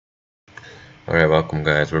Alright, welcome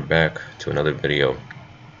guys, we're back to another video.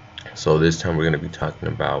 So this time we're going to be talking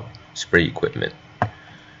about spray equipment.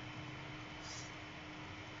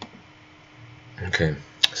 Okay,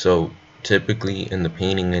 so typically in the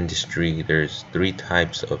painting industry there's three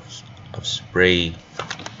types of spray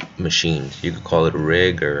machines. You could call it a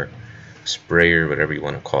rig or sprayer, whatever you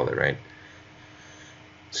want to call it, right?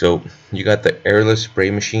 So you got the airless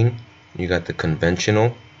spray machine, you got the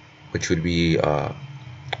conventional, which would be a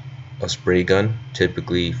spray gun,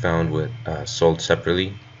 typically found with sold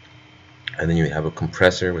separately, and then you have a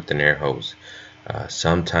compressor with an air hose.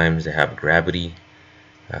 Sometimes they have gravity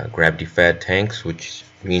fed tanks, which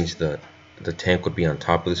means the tank would be on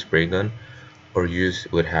top of the spray gun, or you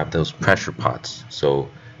would have those pressure pots. So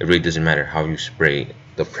it really doesn't matter how you spray,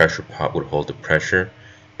 the pressure pot would hold the pressure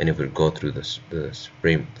and it would go through the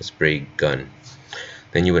spray gun.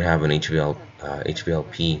 Then you would have an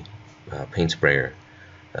HVLP paint sprayer.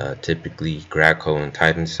 Typically Graco and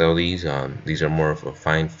Titan sell these. These are more of a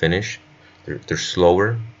fine finish. They're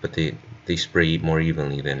slower, but they spray more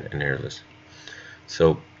evenly than an airless.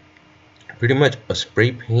 So pretty much a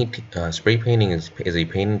spray painting is a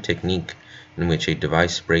painting technique in which a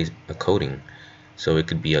device sprays a coating. So it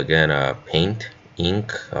could be again paint,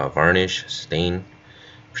 ink, varnish, stain,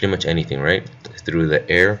 pretty much anything, right? Through the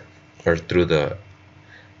air or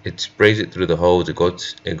it sprays it through the hose. It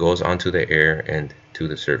goes onto the air and to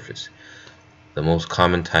the surface. The most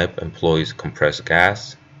common type employs compressed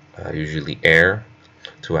gas, usually air,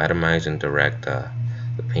 to atomize and direct the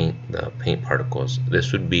paint particles.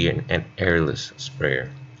 This would be an airless sprayer.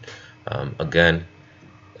 Again,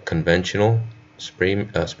 conventional spray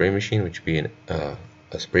machine, which would be a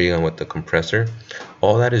spray gun with the compressor.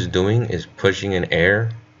 All that is doing is pushing an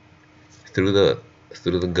air through the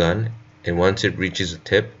gun, and once it reaches the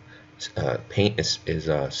tip, paint is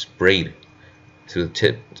sprayed to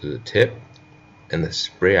the tip, and the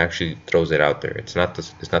spray actually throws it out there. It's not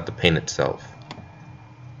the paint itself.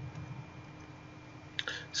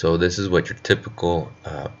 So this is what your typical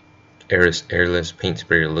airless paint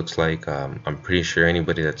sprayer looks like. I'm pretty sure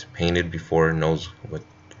anybody that's painted before knows what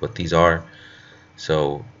these are.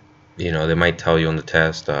 So you know, they might tell you on the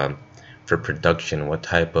test for production what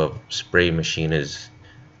type of spray machine is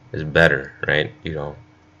better, right? You know,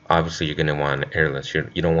 obviously you're gonna want an airless.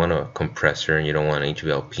 You don't want a compressor and you don't want an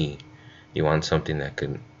HVLP. You want something that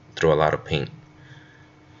can throw a lot of paint.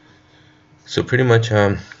 So pretty much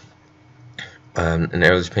an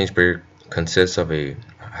airless paint sprayer consists of a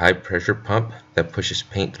high pressure pump that pushes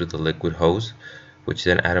paint through the liquid hose, which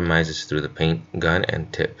then atomizes through the paint gun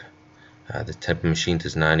and tip. The type of machine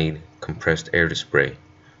does not need compressed air to spray.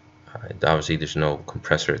 Obviously there's no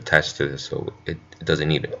compressor attached to this, so it doesn't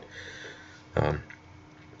need it.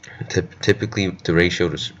 Typically the ratio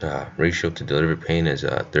to deliver paint is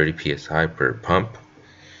 30 psi per pump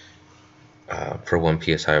per 1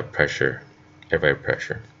 psi of pressure, air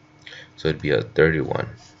pressure. So it'd be a 31.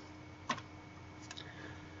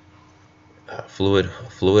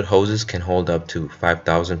 Fluid hoses can hold up to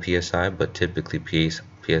 5,000 psi, but typically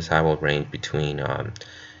psi will range between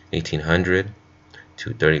 1,800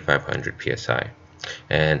 to 3,500 psi,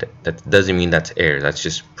 and that doesn't mean that's air. That's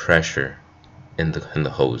just pressure in the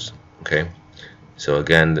hose. Okay, so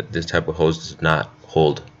again, this type of hose does not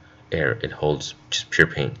hold air. It holds just pure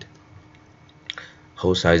paint.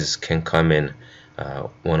 Hose sizes can come in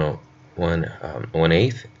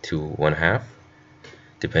 1/8 to 1/2,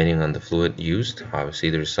 depending on the fluid used. Obviously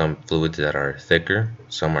there's some fluids that are thicker,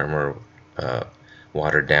 some are more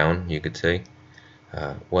watered down, you could say.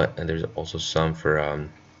 And there's also some for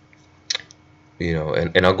you know,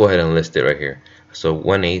 and I'll go ahead and list it right here. So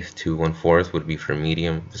 1/8 to 1/4 would be for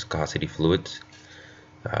medium viscosity fluids.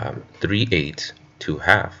 3/8 to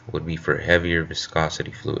 1/2 would be for heavier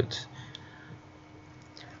viscosity fluids.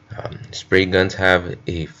 Spray guns have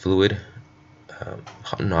a fluid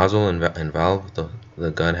nozzle and valve.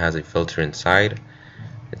 The gun has a filter inside.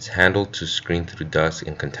 It's handled to screen through dust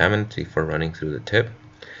and contaminants before running through the tip.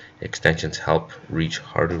 Extensions help reach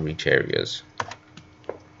hard to reach areas.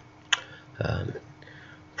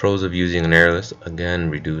 Pros of using an airless: again,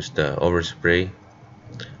 reduce the overspray,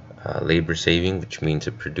 labor saving, which means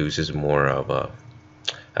it produces more of a,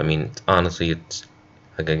 I mean, honestly, it's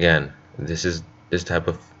like, again, this type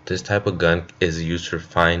of gun is used for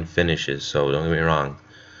fine finishes, so don't get me wrong,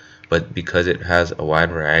 but because it has a wide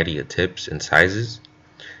variety of tips and sizes,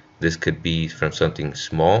 this could be from something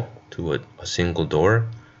small to a single door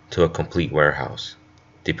to a complete warehouse,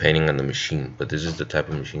 depending on the machine. But this is the type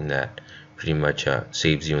of machine that pretty much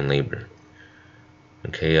saves you in labor.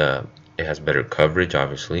 Okay, it has better coverage.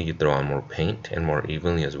 Obviously, you throw on more paint and more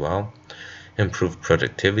evenly as well. Improved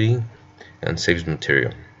productivity. and saves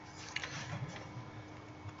material.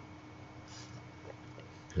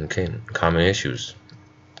 Okay, common issues.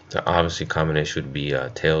 The obviously common issue would be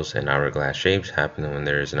tails and hourglass shapes happening when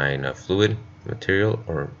there is not enough fluid, material,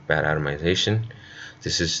 or bad atomization.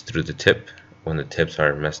 This is through the tip. When the tips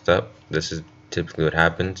are messed up, this is typically what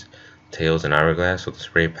happens. Tails and hourglass, so the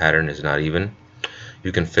spray pattern is not even.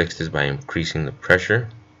 You can fix this by increasing the pressure,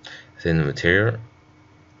 thin the material,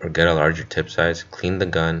 or get a larger tip size, clean the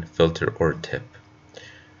gun, filter, or tip.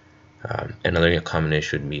 Another common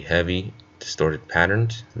issue would be heavy, distorted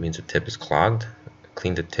patterns. It means the tip is clogged.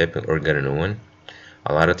 Clean the tip or get a new one.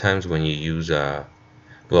 A lot of times when you use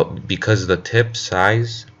because the tip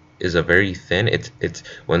size is a very thin, it's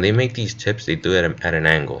when they make these tips, they do it at an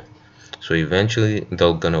angle, so eventually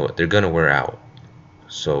they're gonna wear out.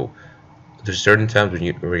 So there's certain times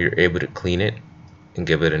where you're able to clean it and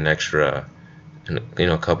give it an extra,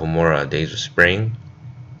 a couple more days of spraying,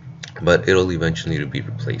 but it'll eventually need to be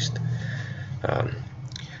replaced.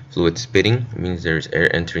 Fluid spitting means there's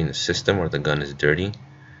air entering the system or the gun is dirty.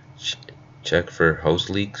 Check for hose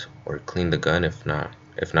leaks or clean the gun. If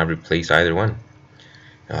not replace either one.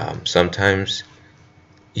 Sometimes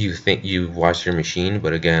you think you wash your machine,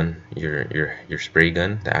 but again, your spray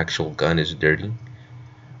gun, the actual gun, is dirty,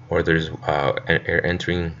 or there's air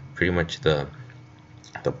entering pretty much the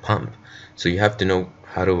pump. So you have to know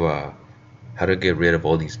how to get rid of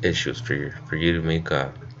all these issues for you to make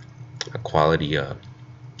a quality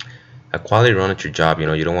run at your job.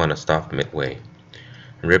 You don't want to stop midway.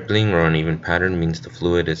 Rippling or uneven pattern means the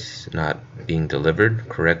fluid is not being delivered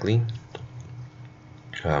correctly,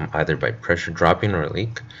 either by pressure dropping or a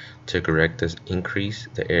leak. To correct this, increase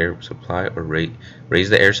the air supply or raise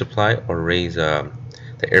the air supply or raise the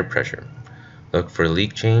air pressure. Look for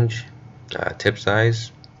leak change, tip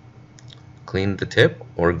size, clean the tip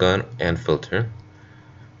or gun and filter.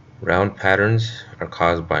 Round patterns are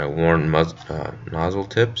caused by worn nozzle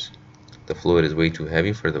tips. The fluid is way too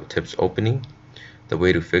heavy for the tips opening. The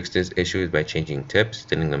way to fix this issue is by changing tips,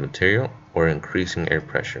 thinning the material, or increasing air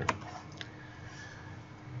pressure.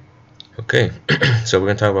 Okay, so we're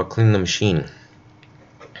going to talk about cleaning the machine.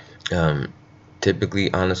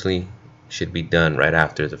 Typically, honestly, should be done right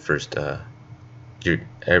after the first your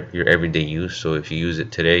everyday use. So if you use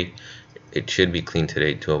it today, it should be cleaned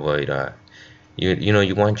today to avoid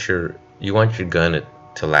you want your gun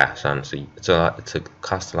to last. Honestly, it's a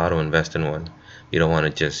cost a lot to invest in one. You don't want to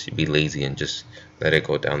just be lazy and just let it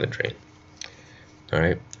go down the drain.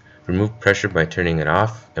 Alright, remove pressure by turning it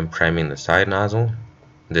off and priming the side nozzle.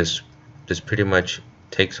 This pretty much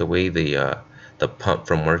takes away the pump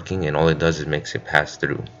from working, and all it does is makes it pass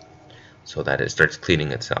through so that it starts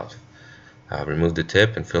cleaning itself. Remove the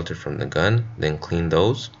tip and filter from the gun, then clean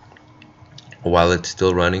those while it's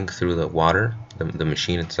still running through the water, the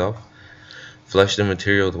machine itself. Flush the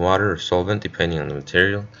material with water or solvent depending on the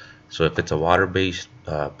material. So if it's a water-based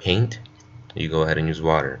paint, you go ahead and use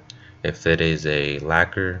water. If it is a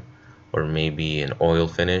lacquer or maybe an oil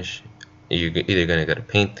finish, you're either going to get a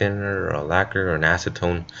paint thinner or a lacquer or an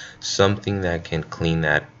acetone, something that can clean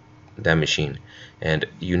that machine. And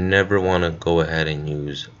you never want to go ahead and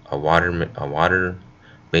use a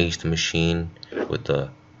water-based machine with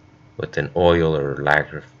an oil or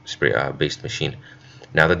lacquer spray based machine.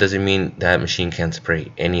 Now that doesn't mean that machine can't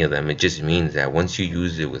spray any of them. It just means that once you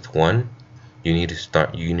use it with one, you need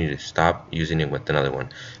to stop using it with another one,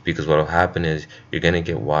 because what will happen is you're going to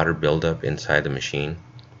get water buildup inside the machine,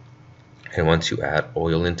 and once you add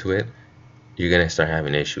oil into it, you're going to start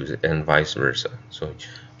having issues, and vice versa. So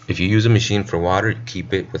if you use a machine for water,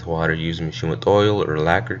 keep it with water. Use a machine with oil or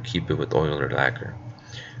lacquer, keep it with oil or lacquer.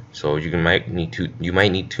 So you might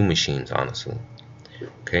need two machines, honestly.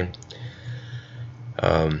 Okay.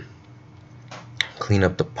 Clean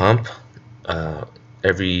up the pump.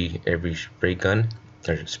 Every spray gun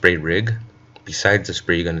or spray rig, besides the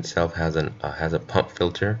spray gun itself, has a pump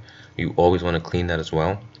filter. You always want to clean that as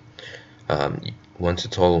well. Once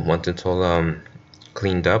it's all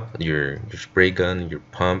cleaned up, your spray gun, your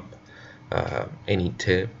pump, any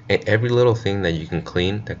tip, every little thing that you can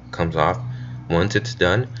clean that comes off. Once it's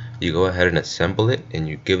done, you go ahead and assemble it and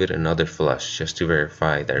you give it another flush just to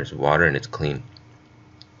verify there's water and it's clean.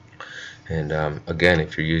 And again,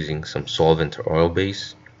 if you're using some solvent or oil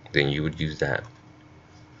base, then you would use that.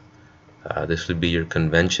 This would be your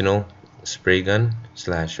conventional spray gun /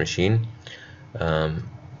 machine.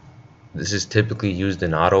 This is typically used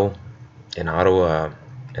in auto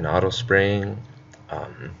spraying.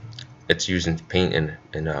 It's used in paint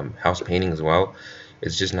and house painting as well.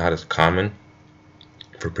 It's just not as common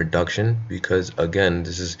for production because, again,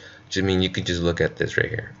 you could just look at this right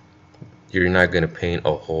here. you're not going to paint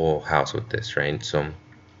a whole house with this, right? So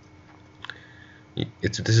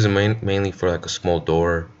this is mainly for like a small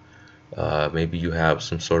door. Maybe you have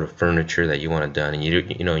some sort of furniture that you want it done, and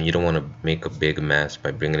you know you don't want to make a big mess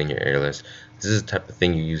by bringing in your airless. This is the type of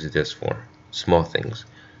thing you use this for, small things.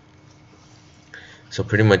 So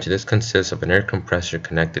pretty much this consists of an air compressor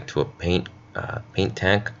connected to a paint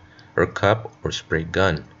tank or cup or spray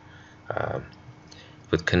gun,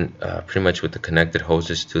 pretty much with the connected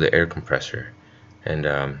hoses to the air compressor. And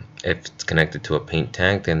if it's connected to a paint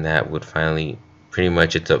tank, then that would finally pretty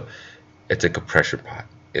much it's like a pressure pot.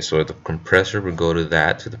 So the compressor would go to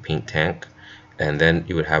the paint tank, and then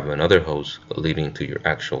you would have another hose leading to your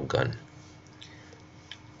actual gun.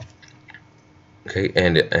 Okay,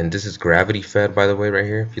 and this is gravity fed, by the way, right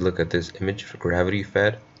here. If you look at this image, gravity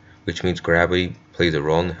fed, which means gravity plays a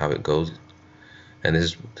role in how it goes. And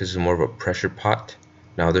this is more of a pressure pot.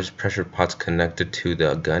 Now there's pressure pots connected to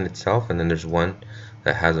the gun itself, and then there's one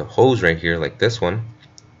that has a hose right here, like this one,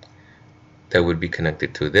 that would be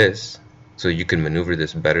connected to this. So you can maneuver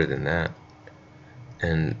this better than that,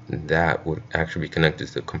 and that would actually be connected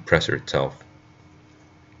to the compressor itself.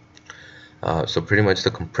 So pretty much the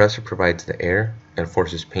compressor provides the air and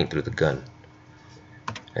forces paint through the gun.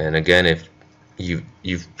 And again, if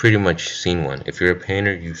you've pretty much seen one. If you're a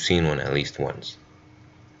painter, you've seen one at least once.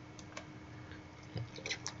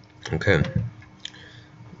 Okay.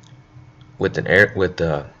 With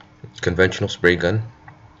a conventional spray gun,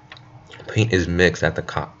 paint is mixed at the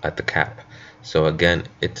cap. So again,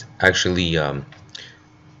 it's actually air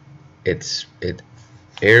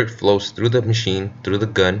flows through the machine, through the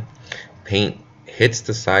gun. Paint hits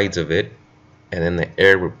the sides of it, and then the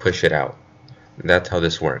air will push it out. That's how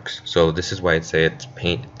this works. So this is why I'd say it's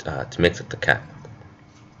paint to mix at the cap.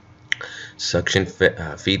 Suction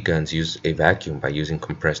feed guns use a vacuum by using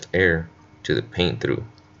compressed air to the paint through.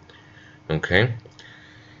 Okay.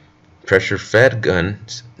 Pressure fed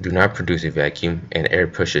guns do not produce a vacuum, and air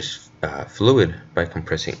pushes fluid by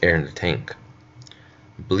compressing air in the tank.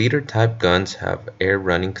 Bleeder type guns have air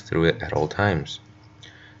running through it at all times.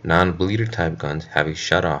 Non-bleeder type guns have a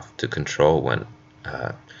shutoff to control when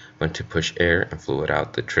to push air and fluid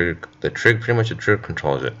out. Pretty much the trigger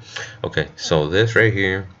controls it. Okay, so this right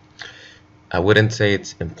here, I wouldn't say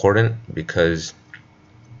it's important because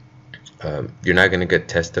you're not going to get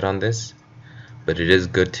tested on this, but it is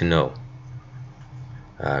good to know.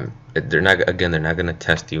 They're not going to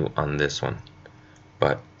test you on this one,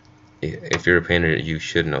 but if you're a painter, you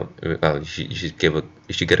should know. You should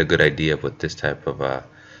get a good idea of what this type of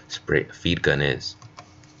spray feed gun is.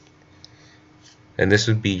 And this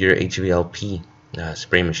would be your HVLP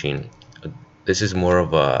spray machine. This is more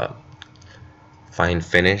of a fine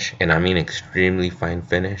finish, and I mean extremely fine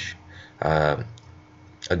finish.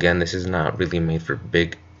 Again, this is not really made for a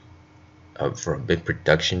big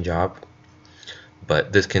production job,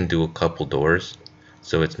 but this can do a couple doors,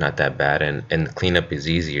 so it's not that bad, and the cleanup is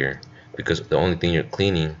easier because the only thing you're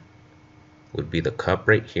cleaning would be the cup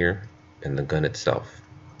right here and the gun itself.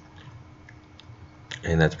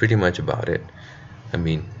 And that's pretty much about it. I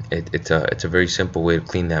mean, it's a very simple way to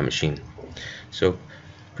clean that machine. So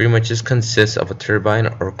pretty much this consists of a turbine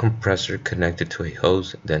or compressor connected to a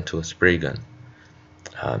hose, then to a spray gun.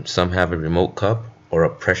 Some have a remote cup or a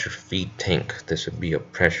pressure feed tank. This would be a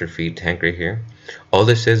pressure feed tank right here. All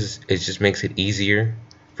this is it just makes it easier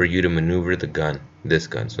for you to maneuver this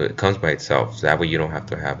gun. So it comes by itself. So that way you don't have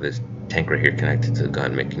to have this tank right here connected to the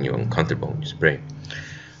gun, making you uncomfortable when you spray.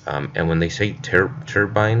 And when they say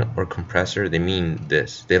turbine or compressor, they mean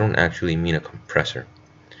this. They don't actually mean a compressor.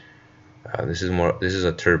 This is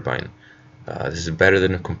a turbine. This is better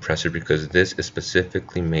than a compressor because this is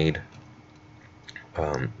specifically made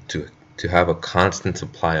to have a constant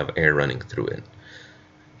supply of air running through it.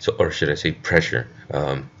 So, or should I say pressure?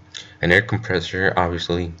 An air compressor,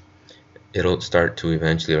 obviously, it'll start to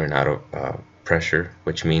eventually run out of pressure,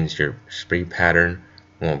 which means your spray pattern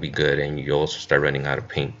won't be good, and you also start running out of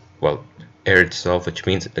paint. Well, air itself, which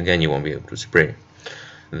means again you won't be able to spray.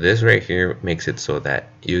 This right here makes it so that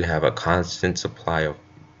you have a constant supply of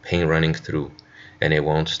paint running through, and it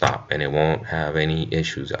won't stop, and it won't have any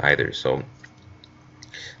issues either. So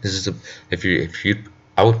this is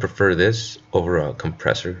I would prefer this over a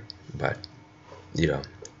compressor, but you know,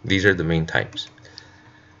 these are the main types.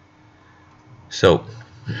 So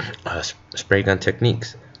spray gun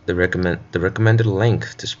techniques. The recommended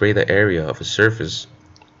length to spray the area of a surface,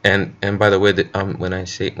 and by the way, when I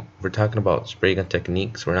say we're talking about spray gun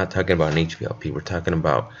techniques, we're not talking about an HVLP. We're talking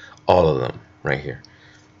about all of them right here.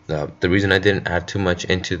 The reason I didn't add too much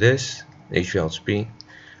into this HVLP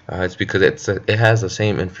It's because it has the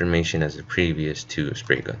same information as the previous two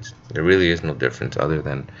spray guns. There really is no difference other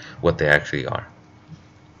than what they actually are.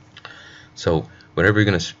 So whenever you're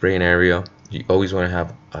going to spray an area, you always want to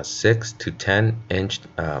have a 6 to 10 inch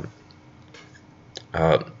uh,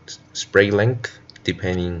 spray length,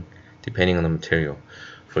 depending on the material.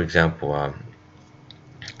 For example,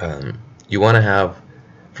 you want to have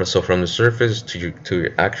so from the surface to your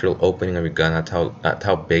actual opening of your gun, that's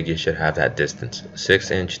how big you should have that distance, 6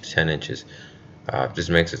 inch to 10 inches. Just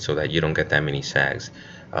makes it so that you don't get that many sags.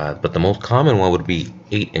 But the most common one would be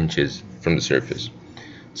 8 inches from the surface.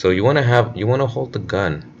 So you want to hold the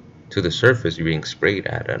gun to the surface you're being sprayed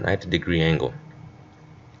at a 90-degree angle,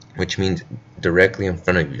 which means directly in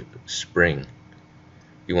front of you, spraying.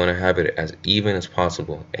 You want to have it as even as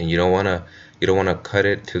possible, and you don't want to cut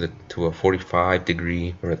it to a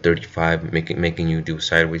 45-degree or a 35, making you do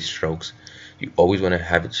sideways strokes. You always want to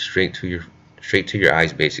have it straight to your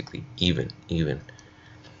eyes, basically even.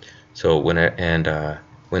 So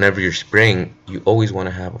whenever you're spraying, you always want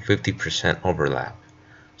to have a 50% overlap,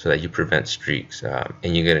 so that you prevent streaks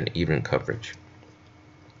and you get an even coverage.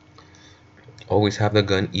 Always have the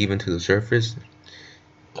gun even to the surface.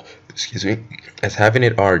 Excuse me, as having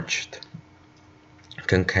it arched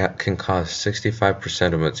can cause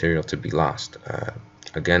 65% of material to be lost.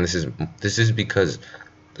 Again, this is because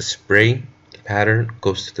the spray pattern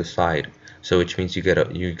goes to the side, so which means you get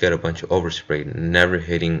a bunch of overspray, never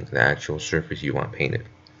hitting the actual surface you want painted.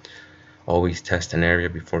 Always test an area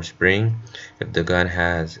before spraying. If the gun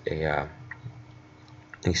has a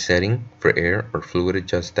setting for air or fluid,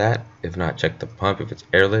 adjust that. If not, check the pump if it's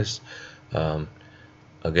airless.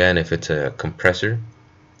 Again, if it's a compressor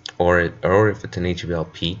or if it's an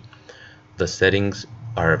HVLP, the settings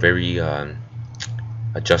are very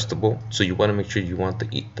adjustable. So you want to make sure you want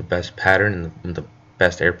the best pattern and the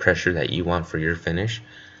best air pressure that you want for your finish.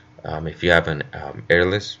 If you have an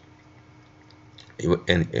airless,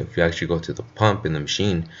 and if you actually go to the pump in the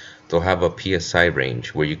machine, they'll have a PSI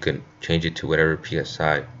range where you can change it to whatever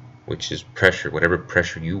PSI, which is pressure, whatever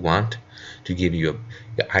pressure you want to give you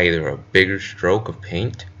either a bigger stroke of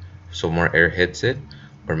paint so more air hits it,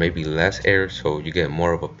 or maybe less air so you get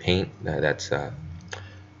more of a paint that's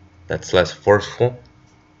less forceful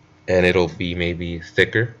and it'll be maybe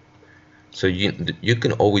thicker. So you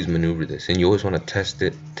can always maneuver this, and you always want to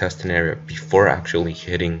test an area before actually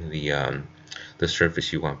hitting the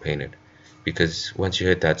surface you want painted, because once you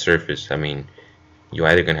hit that surface, I mean, you're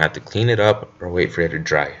either gonna have to clean it up or wait for it to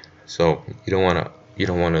dry. So you don't want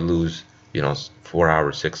to lose 4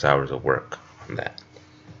 hours, 6 hours of work on that.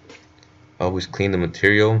 Always clean the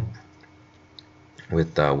material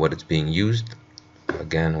with what it's being used.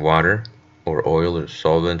 Again, water or oil or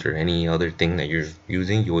solvent or any other thing that you're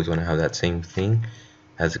using, you always want to have that same thing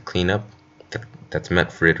as a cleanup that's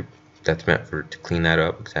meant for it to clean that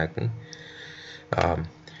up exactly.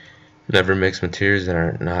 Never mix materials that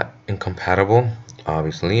are not incompatible.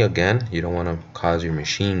 Obviously, again, you don't want to cause your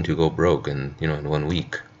machine to go broke in 1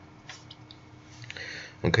 week.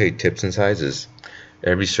 Okay, tips and sizes.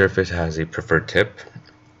 Every surface has a preferred tip.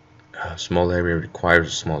 A small area requires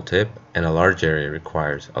a small tip, and a large area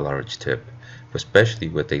requires a large tip, especially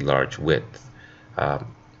with a large width.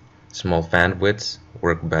 Small fan widths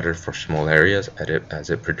work better for small areas as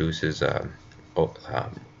it produces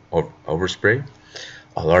overspray.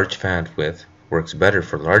 A large fan width works better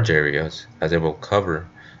for large areas as it will cover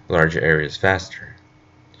larger areas faster.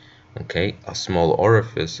 Okay, a small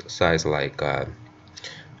orifice size like,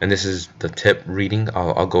 and this is the tip reading.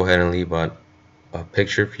 I'll go ahead and leave a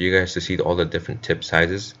picture for you guys to see all the different tip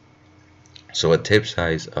sizes. So a tip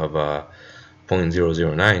size of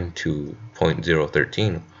 0.009 to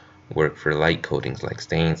 0.013 work for light coatings like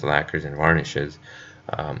stains, lacquers, and varnishes.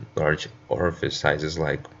 Large orifice sizes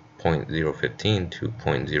like 0.015 to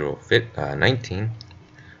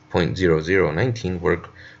 0.0019 work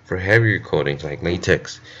for heavier coatings like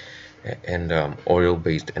latex and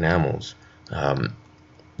oil-based enamels.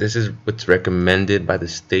 This is what's recommended by the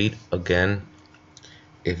state. Again,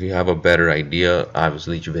 if you have a better idea,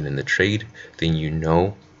 obviously you've been in the trade, then you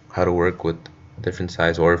know how to work with different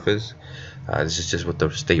size orifice. This is just what the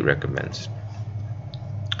state recommends.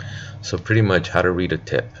 So pretty much how to read a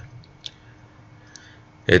tip.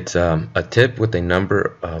 It's a tip with a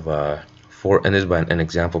number of 4, and this is by an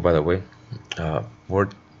example, by the way,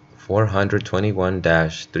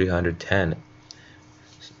 421-310.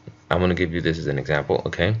 I'm going to give you this as an example,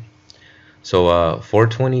 okay? So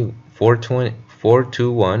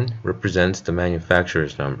 421 represents the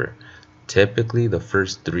manufacturer's number, typically the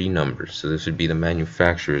first 3 numbers. So this would be the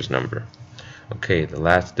manufacturer's number. Okay, the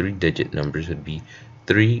last 3 digit numbers would be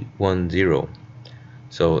 310.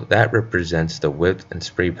 So that represents the width and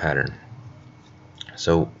spray pattern.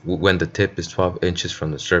 So when the tip is 12 inches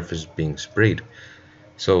from the surface being sprayed.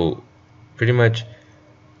 So pretty much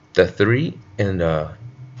the 3 and the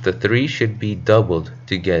 3 should be doubled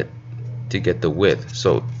to get the width.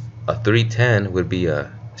 So a 310 would be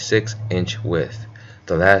a 6-inch width.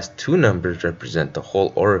 The last two numbers represent the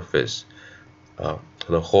whole orifice,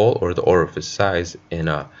 the hole or the orifice size in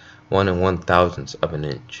a 1 1/1000th of an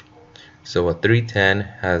inch. So a 310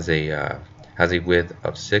 has a width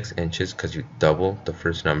of 6 inches because you double the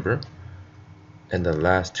first number, and the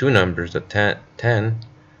last two numbers, the 10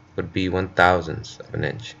 would be 1/1000th of an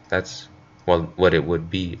inch. That's what it would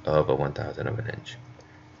be of a 1/1000th of an inch.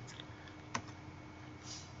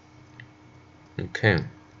 Okay.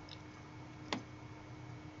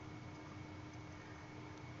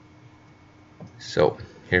 So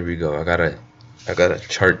here we go. I got a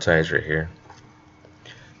chart size right here.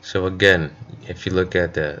 So again, if you look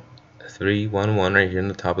at the 311 right here in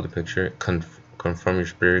the top of the picture, confirm your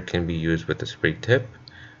sprayer can be used with the spray tip.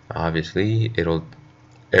 Obviously,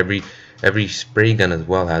 every spray gun as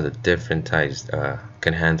well has a different size,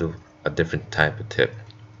 can handle a different type of tip.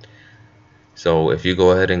 So if you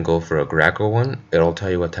go ahead and go for a Graco one, it'll tell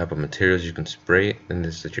you what type of materials you can spray, and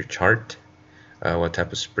this is your chart, what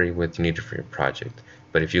type of spray width you need for your project.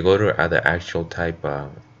 But if you go to the actual type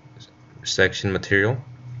section material,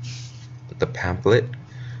 the pamphlet,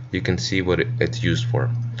 you can see what it's used for.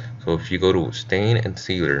 So if you go to stain and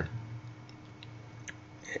sealer,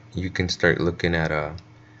 you can start looking at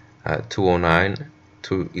 209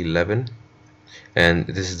 to 11, and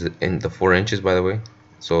this is in the 4 inches, by the way.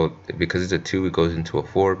 So because it's a 2, it goes into a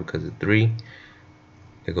 4. Because it's 3,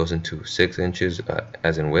 it goes into 6 inches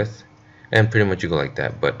as in width, and pretty much you go like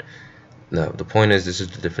that. But the point is, this is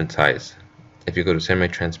the different size. If you go to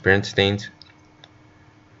semi-transparent stains,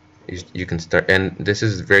 you can start, and this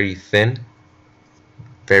is very thin,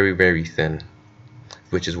 very thin,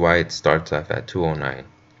 which is why it starts off at 209.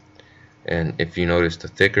 And if you notice, the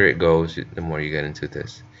thicker it goes, the more you get into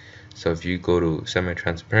this. So if you go to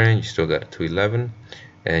semi-transparent, you still got a 211,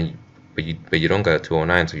 and but you don't got a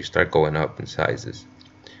 209, so you start going up in sizes.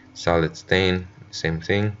 Solid stain, same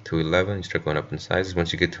thing, 211, you start going up in sizes.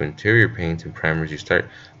 Once you get to interior paints and primers,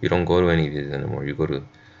 you don't go to any of these anymore. You go to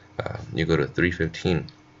 315.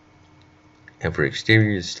 And for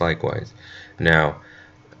exteriors, likewise. Now,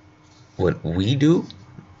 what we do,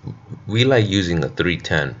 we like using a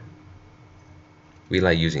 310. We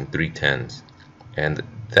like using 310s, and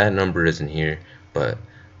that number isn't here, but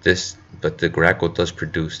the Graco does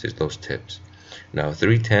produce those tips. Now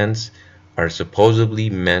 310s are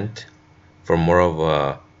supposedly meant for more of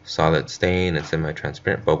a solid stain and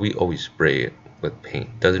semi-transparent, but we always spray it with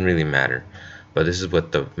paint. Doesn't really matter, but this is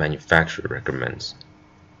what the manufacturer recommends.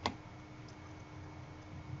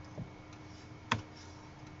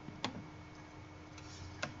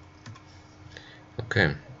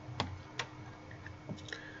 Okay.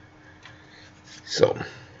 So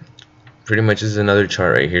pretty much this is another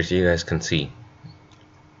chart right here so you guys can see.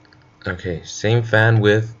 Okay, same fan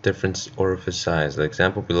width, different orifice size. The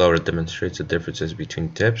example below demonstrates the differences between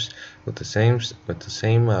tips with the same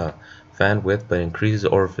fan width but increases the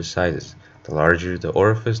orifice sizes. The larger the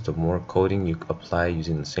orifice, the more coating you apply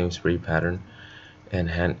using the same spray pattern and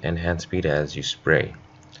hand speed as you spray.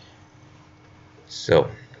 So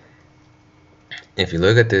if you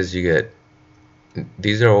look at this, you get,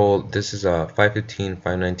 these are all, this is 515,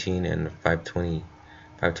 519, and 520,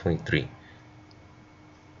 523.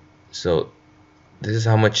 So this is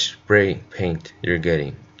how much spray paint you're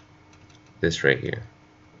getting. This right here.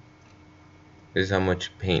 This is how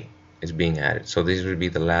much paint is being added. So these would be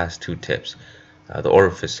the last two tips, the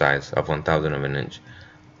orifice size of 1/1000 of an inch.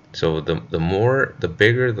 So the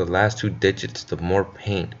bigger the last two digits, the more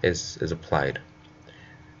paint is applied.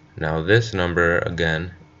 Now this number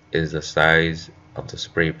again is the size of the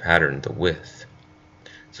spray pattern, the width.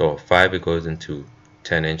 So 5, it goes into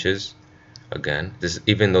 10 inches. Again, this,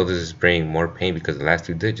 even though this is spraying more paint because the last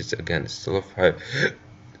two digits, again, it's still a 5.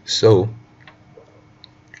 So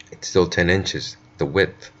it's still 10 inches, the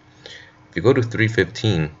width. If you go to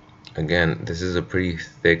 315, again, this is a pretty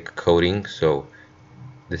thick coating, so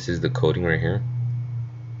this is the coating right here.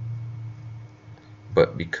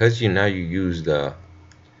 But because you use the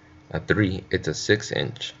 3, it's a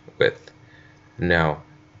 6-inch width. Now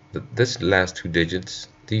these last two digits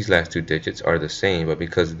are the same, but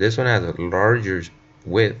because this one has a larger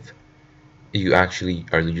width, you actually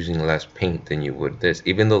are using less paint than you would this,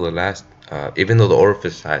 even though the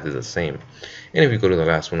orifice size is the same. And if you go to the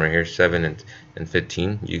last one right here, 7 and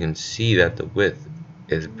 15, you can see that the width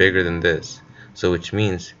is bigger than this. So which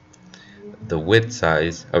means the width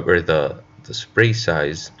size or the spray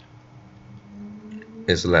size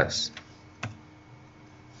is less.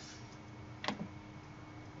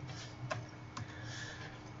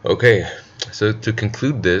 Okay, so to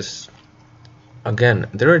conclude this, again,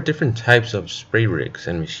 there are different types of spray rigs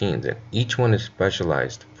and machines, and each one is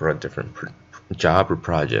specialized for a different job or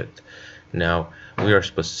project. Now, we are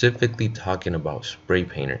specifically talking about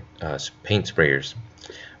paint sprayers,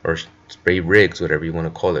 or spray rigs, whatever you want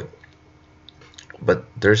to call it. But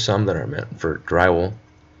there's some that are meant for drywall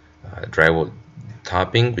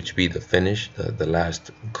topping, which would be the finish, the last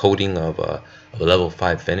coating of a level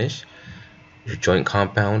 5 finish. Your joint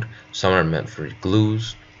compound. Some are meant for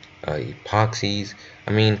glues, epoxies.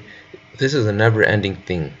 I mean, this is a never-ending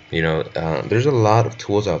thing. There's a lot of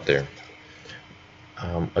tools out there.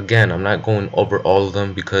 Again, I'm not going over all of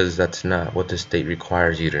them because that's not what the state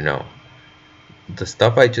requires you to know. The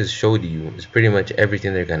stuff I just showed you is pretty much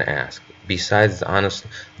everything they're gonna ask. Besides,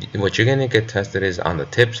 what you're gonna get tested is on the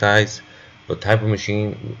tip size, what type of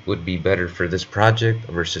machine would be better for this project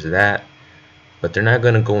versus that. But they're not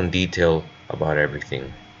gonna go in detail about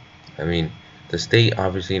everything. I mean, the state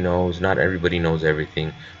obviously knows, not everybody knows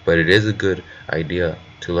everything, but it is a good idea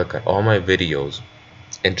to look at all my videos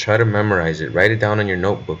and try to memorize it. Write it down on your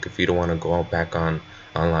notebook if you don't want to go back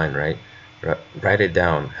online, right? Write it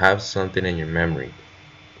down. Have something in your memory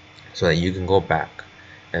so that you can go back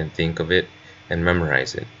and think of it and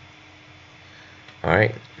memorize it.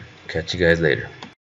 Alright, catch you guys later.